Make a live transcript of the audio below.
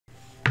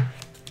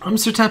I'm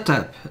Sir Tap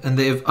Tap, and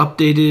they've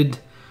updated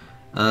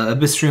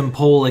AbyssRium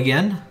poll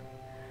again.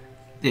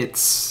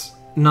 It's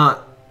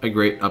not a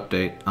great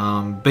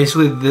update.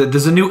 Basically,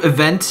 there's a new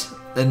event,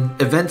 and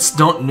events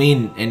don't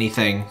mean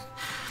anything.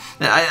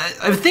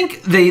 I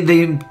think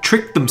they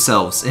tricked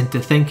themselves into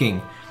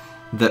thinking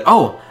that,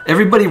 oh,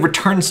 everybody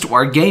returns to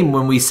our game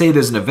when we say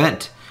there's an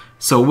event.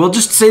 So we'll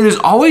just say there's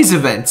always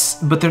events,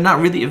 but they're not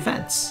really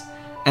events.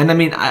 And I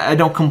mean, I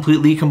don't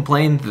completely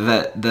complain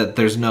that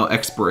there's no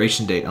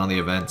expiration date on the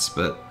events,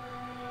 but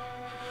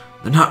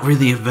they're not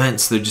really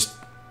events, they're just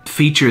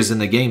features in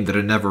the game that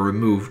are never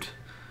removed.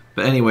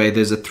 But anyway,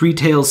 there's a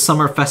Treetails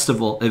Summer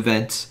Festival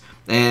event,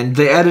 and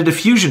they added a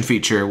fusion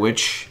feature,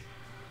 which,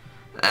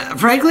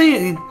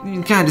 frankly,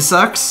 it kind of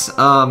sucks.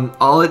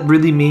 All it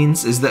really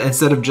means is that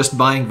instead of just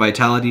buying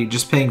Vitality,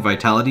 just paying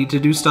Vitality to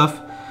do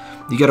stuff,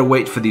 you gotta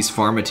wait for these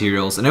farm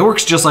materials, and it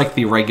works just like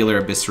the regular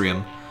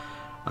AbyssRium.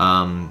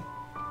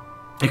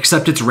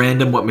 Except it's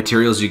random what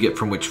materials you get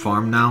from which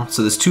farm now.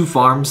 So there's 2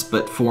 farms,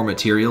 but 4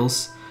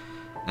 materials.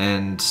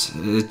 And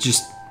it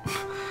just...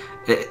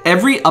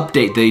 every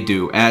update they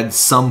do adds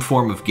some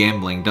form of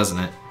gambling, doesn't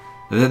it?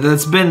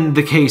 That's been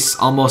the case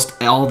almost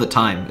all the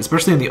time,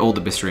 especially in the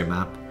old AbyssRium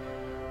map.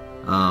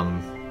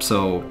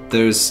 So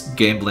there's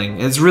gambling.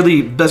 That's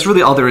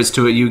really all there is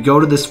to it. You go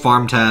to this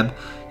farm tab,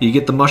 you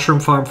get the mushroom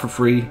farm for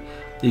free,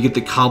 you get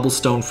the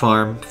cobblestone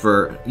farm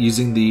for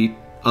using the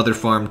other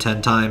farm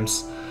 10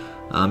 times.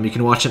 You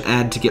can watch an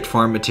ad to get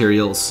farm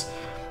materials,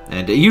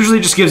 and it usually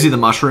just gives you the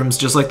mushrooms,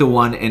 just like the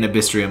one in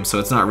AbyssRium, so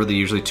it's not really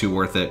usually too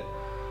worth it.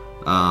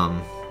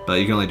 But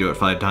you can only do it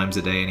 5 times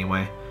a day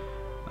anyway.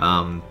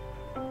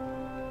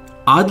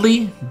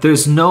 Oddly,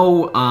 there's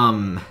no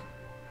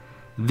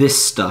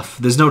this stuff.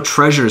 There's no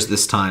treasures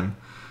this time,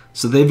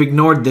 so they've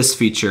ignored this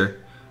feature,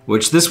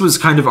 which this was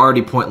kind of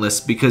already pointless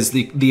because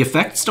the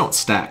effects don't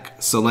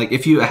stack. So like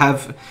if you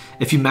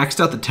maxed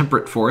out the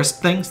temperate forest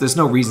things, there's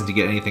no reason to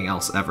get anything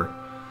else ever.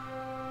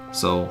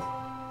 So,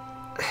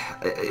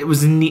 it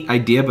was a neat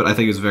idea, but I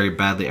think it was very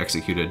badly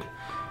executed.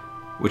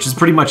 Which is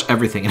pretty much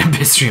everything in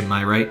AbyssRium, am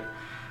I right?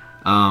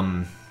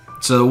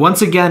 So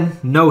once again,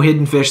 no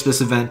hidden fish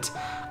this event.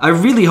 I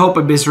really hope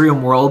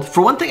AbyssRium World,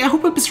 for one thing, I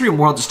hope AbyssRium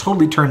World just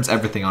totally turns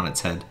everything on its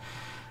head.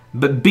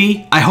 But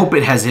B, I hope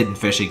it has hidden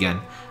fish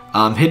again.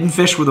 Hidden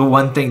fish were the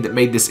one thing that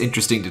made this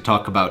interesting to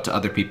talk about to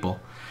other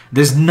people.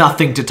 There's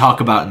nothing to talk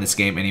about in this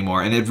game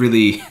anymore, and it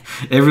really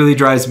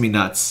drives me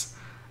nuts.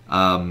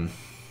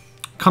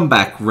 Come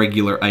back,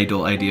 regular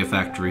idle idea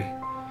factory.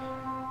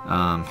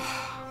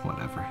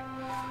 Whatever.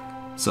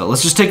 So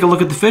let's just take a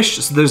look at the fish.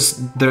 So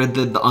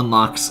the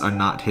unlocks are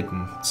not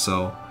hidden,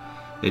 so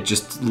it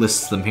just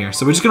lists them here.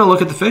 So we're just gonna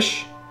look at the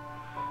fish.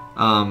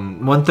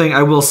 One thing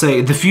I will say,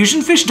 the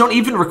fusion fish don't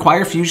even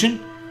require fusion.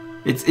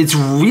 It's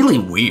really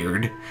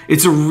weird.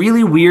 It's a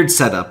really weird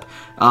setup.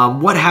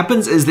 What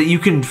happens is that you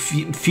can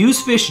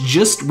fuse fish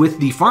just with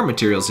the farm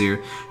materials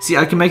here. See,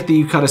 I can make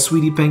the Yukata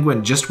Sweetie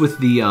Penguin just with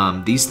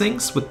the these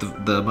things, with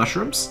the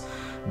mushrooms.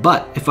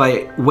 But if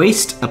I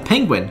waste a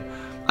penguin,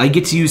 I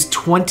get to use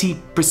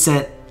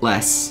 20%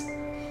 less.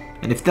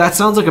 And if that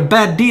sounds like a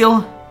bad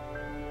deal,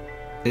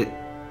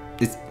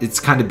 it's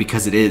kind of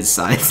because it is.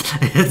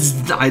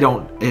 It's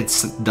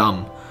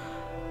dumb.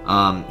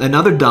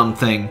 Another dumb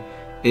thing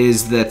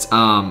is that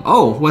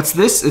oh, what's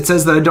this? It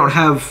says that I don't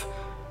have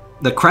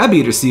the crab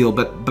eater seal,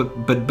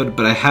 but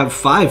I have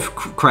 5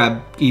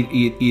 crab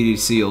eater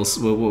seals.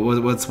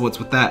 What's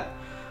with that?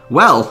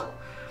 Well,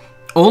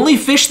 only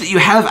fish that you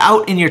have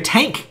out in your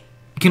tank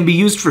can be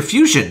used for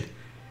fusion,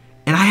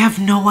 and I have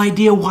no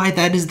idea why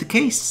that is the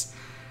case.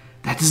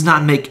 That does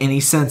not make any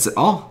sense at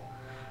all,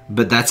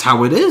 but that's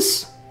how it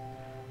is.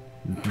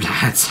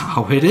 That's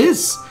how it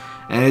is,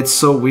 and it's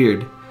so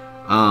weird.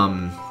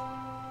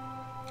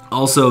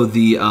 Also,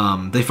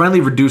 they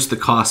finally reduced the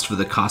cost for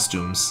the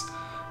costumes.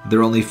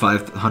 They're only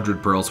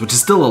 500 pearls, which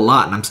is still a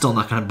lot, and I'm still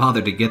not going to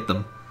bother to get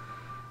them.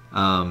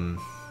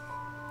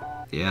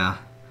 Yeah.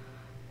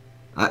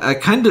 I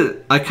kind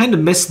of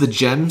miss the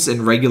gems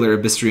in regular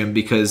AbyssRium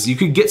because you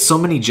could get so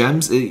many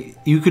gems,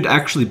 you could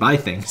actually buy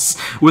things.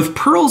 With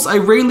pearls, I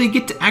rarely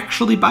get to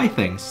actually buy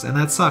things, and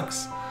that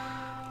sucks.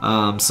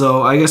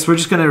 So I guess we're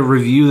just going to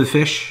review the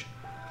fish.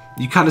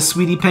 You caught a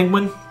sweetie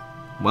penguin?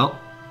 Well,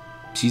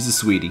 she's a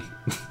sweetie.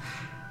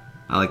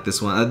 I like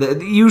this one.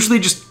 Usually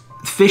just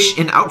fish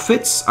in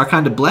outfits are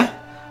kind of bleh,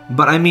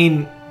 but I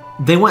mean,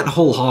 they went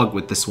whole hog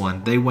with this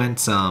one. They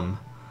went,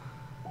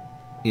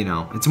 you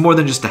know, it's more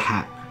than just a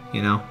hat,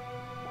 you know?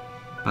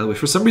 By the way,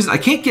 for some reason, I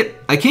can't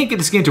get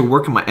this game to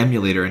work in my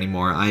emulator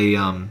anymore. I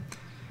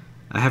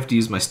have to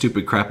use my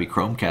stupid crappy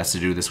Chromecast to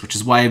do this, which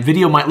is why a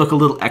video might look a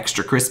little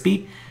extra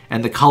crispy,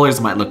 and the colors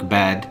might look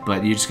bad,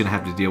 but you're just gonna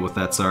have to deal with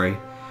that, sorry.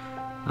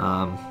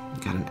 Got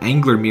an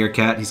angler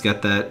meerkat, he's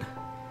got that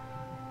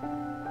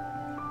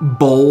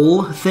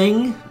bowl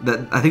thing that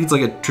I think it's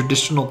like a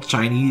traditional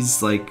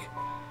Chinese, like,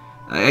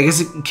 I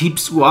guess it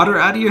keeps water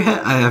out of your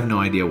head. I have no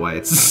idea why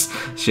it's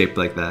shaped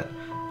like that.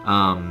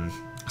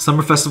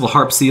 Summer Festival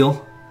harp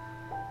seal.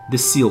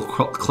 This seal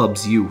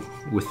clubs you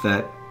with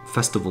that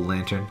festival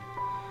lantern.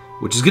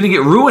 which is gonna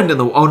get ruined in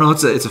the. Oh no,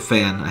 it's a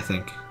fan, I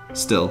think.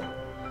 Still,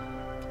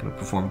 gonna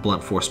perform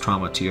blunt force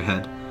trauma to your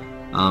head.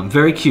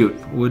 Very cute.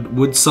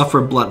 Would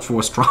suffer blunt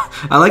force trauma.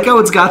 I like how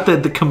it's got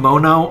the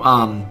kimono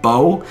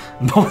bow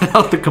blowing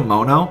out the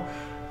kimono.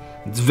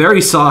 It's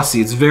very saucy.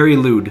 It's very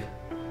lewd.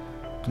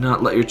 Do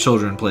not let your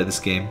children play this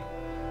game.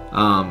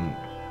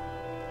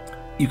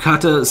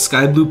 Yukata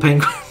Sky Blue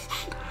Penguin.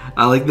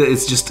 I like that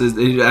it's just,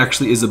 it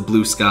actually is a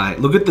blue sky.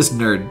 Look at this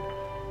nerd.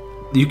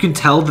 You can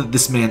tell that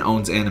this man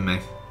owns anime.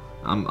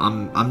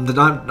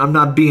 I'm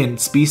not being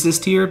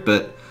speciest here,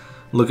 but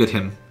look at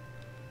him.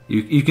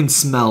 You can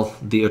smell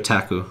the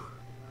otaku.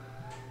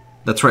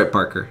 That's right,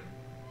 Parker.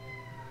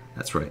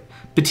 That's right.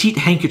 Petite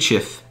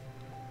handkerchief.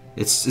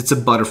 It's a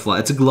butterfly.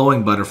 It's a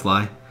glowing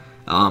butterfly.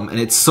 And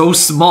it's so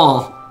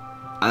small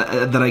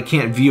that I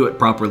can't view it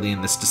properly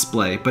in this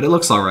display, but it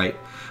looks alright.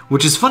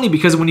 Which is funny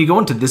because when you go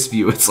into this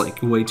view, it's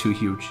like way too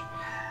huge.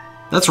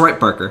 That's right,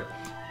 Parker.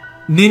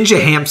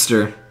 Ninja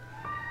Hamster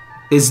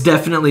is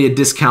definitely a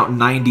discount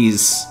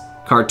 90s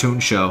cartoon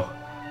show.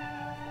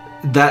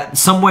 That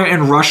somewhere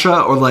in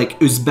Russia or like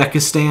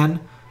Uzbekistan,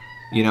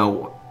 you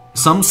know,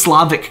 some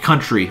Slavic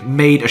country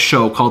made a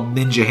show called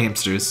Ninja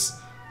Hamsters.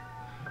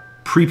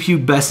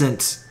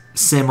 Prepubescent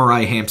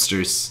samurai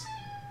hamsters.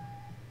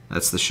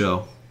 That's the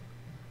show.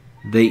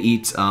 They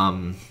eat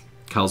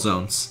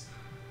calzones.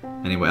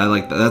 Anyway, I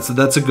like that.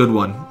 That's a good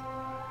one.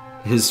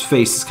 His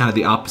face is kind of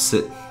the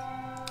opposite.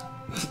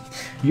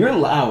 You're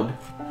loud.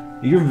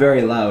 You're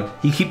very loud.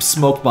 He keeps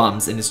smoke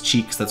bombs in his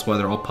cheeks. That's why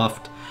they're all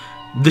puffed.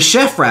 The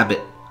Chef Rabbit.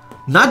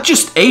 Not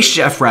just a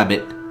Chef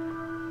Rabbit.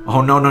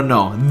 Oh, no, no,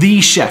 no. The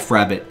Chef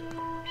Rabbit.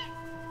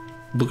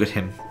 Look at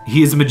him.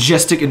 He is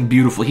majestic and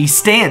beautiful. He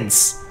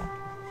stands.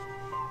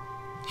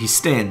 He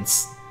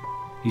stands.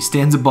 He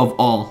stands above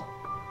all.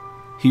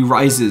 He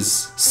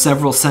rises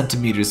several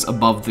centimeters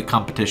above the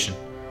competition.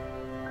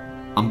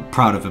 I'm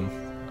proud of him,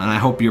 and I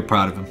hope you're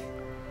proud of him.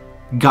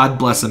 God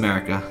bless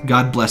America.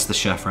 God bless the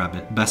Chef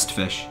Rabbit. Best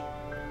fish.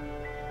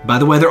 By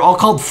the way, they're all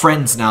called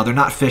friends now. They're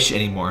not fish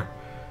anymore.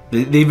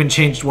 They even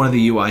changed one of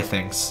the UI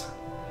things.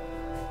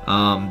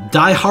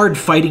 Die Hard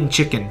Fighting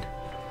Chicken,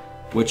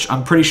 which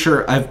I'm pretty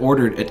sure I've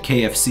ordered at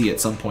KFC at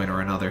some point or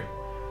another.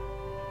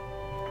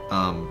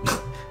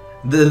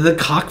 The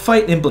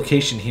cockfight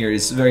implication here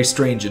is very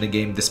strange in a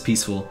game this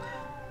peaceful,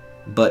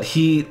 but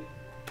he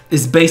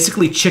is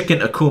basically Chicken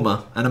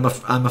Akuma, and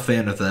I'm a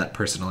fan of that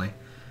personally.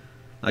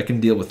 I can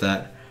deal with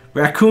that.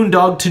 Raccoon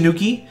Dog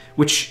Tanuki,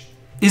 which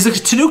is a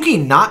Tanuki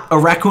not a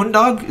raccoon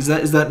dog? Is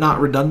that not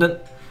redundant?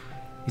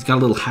 He's got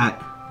a little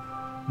hat.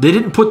 They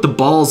didn't put the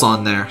balls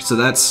on there, so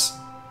that's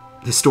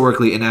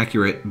historically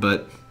inaccurate,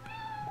 but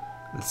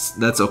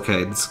that's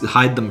okay. Let's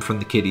hide them from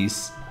the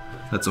kiddies.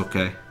 That's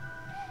okay.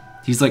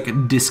 He's like a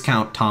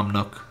discount Tom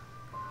Nook.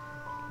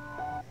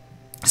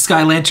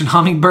 Sky Lantern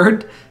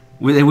Hummingbird,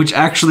 which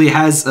actually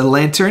has a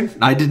lantern.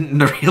 I didn't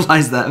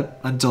realize that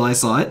until I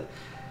saw it.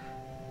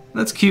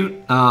 That's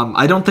cute.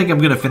 I don't think I'm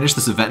gonna finish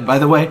this event, by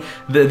the way.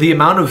 The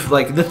amount of,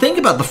 like, the thing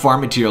about the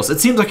farm materials, it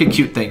seems like a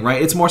cute thing,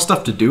 right? It's more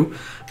stuff to do.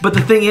 But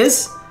the thing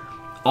is,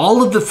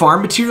 all of the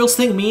farm materials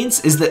thing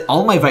means is that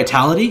all my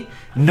vitality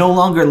no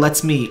longer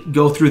lets me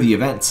go through the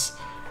events.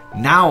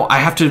 Now I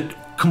have to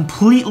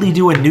completely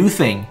do a new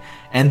thing,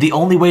 and the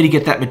only way to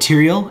get that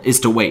material is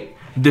to wait.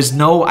 There's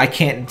no, I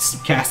can't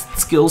cast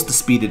skills to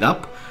speed it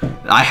up.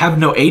 I have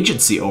no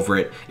agency over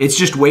it. It's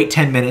just wait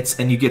 10 minutes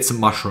and you get some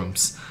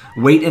mushrooms.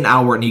 Wait an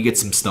hour and you get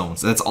some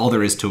stones. That's all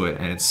there is to it,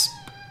 and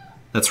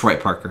that's right,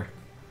 Parker.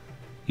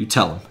 You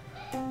tell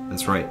him.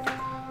 That's right.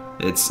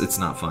 It's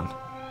not fun.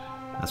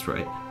 That's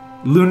right.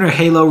 Lunar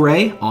Halo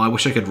Ray. Oh, I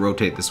wish I could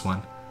rotate this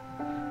one.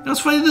 You know,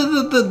 it's funny,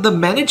 the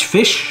manage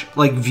fish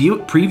like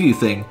preview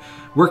thing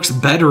works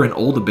better in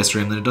old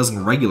AbyssRium than it does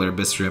in regular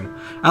AbyssRium.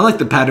 I like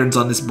the patterns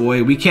on this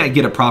boy. We can't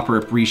get a proper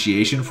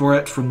appreciation for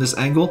it from this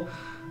angle,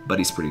 but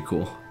he's pretty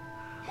cool.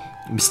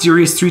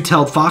 Mysterious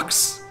Three-Tailed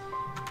Fox.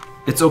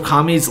 It's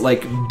Okami's,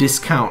 like,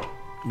 discount,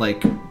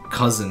 like,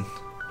 cousin.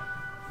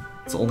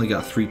 It's only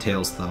got 3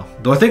 tails, though.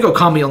 Though I think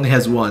Okami only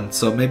has 1,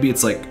 so maybe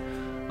it's, like,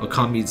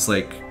 Okami's,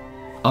 like,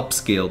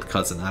 upscaled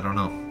cousin. I don't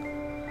know.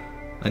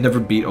 I never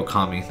beat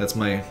Okami. That's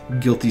my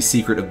guilty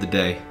secret of the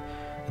day.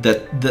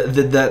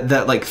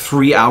 That like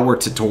 3-hour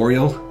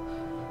tutorial,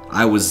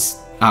 I was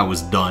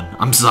done.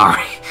 I'm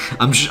sorry.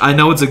 I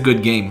know it's a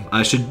good game.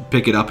 I should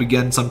pick it up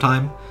again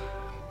sometime,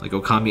 like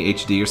Okami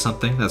HD or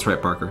something. That's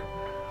right, Parker.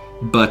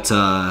 But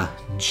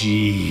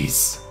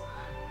jeez,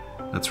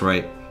 that's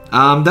right.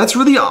 That's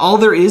really all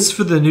there is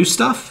for the new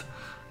stuff.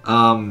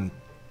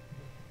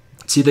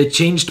 See, they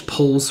changed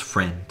Pole's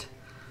friend.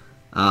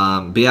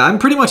 But yeah, I'm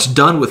pretty much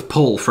done with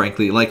Pole,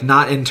 frankly. Like,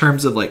 not in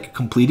terms of like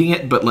completing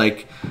it, but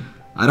like,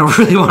 I don't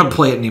really want to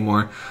play it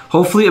anymore.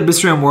 Hopefully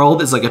AbyssRium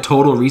World is like a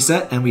total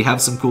reset and we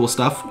have some cool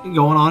stuff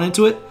going on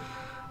into it.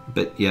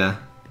 But yeah.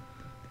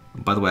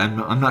 By the way,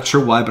 I'm not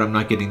sure why, but I'm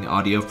not getting the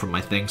audio from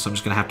my thing, so I'm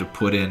just going to have to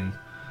put in...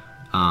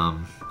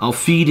 I'll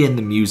feed in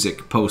the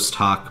music post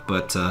hoc,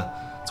 but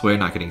that's why you're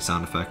not getting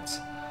sound effects.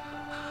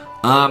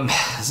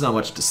 There's not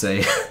much to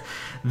say.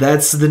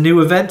 That's the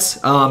new event.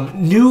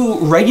 New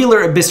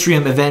regular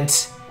AbyssRium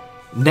event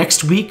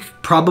next week,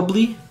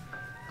 probably.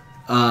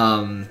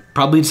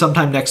 Probably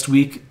sometime next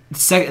week.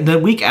 The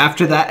week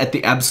after that, at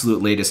the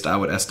absolute latest, I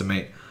would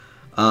estimate.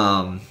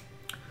 Remember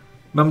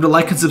to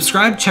like and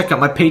subscribe. Check out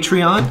my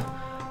Patreon.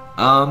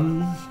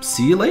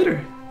 See you later.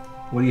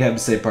 What do you have to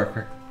say,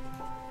 Parker?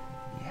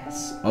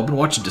 Yes. I've been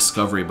watching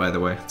Discovery, by the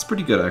way. It's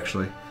pretty good,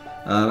 actually.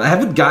 I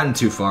haven't gotten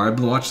too far. I've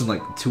been watching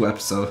like 2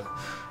 episodes.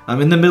 I'm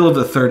in the middle of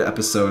the 3rd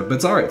episode, but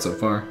it's alright so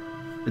far.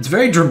 It's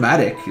very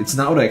dramatic. It's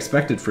not what I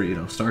expected for, you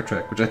know, Star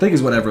Trek, which I think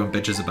is what everyone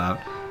bitches about.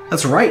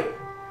 That's right.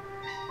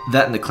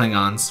 That and the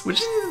Klingons,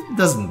 which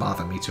doesn't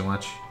bother me too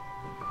much.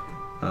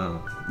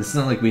 It's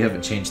not like we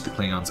haven't changed the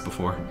Klingons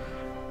before.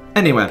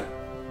 Anyway,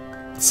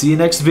 see you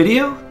next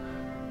video.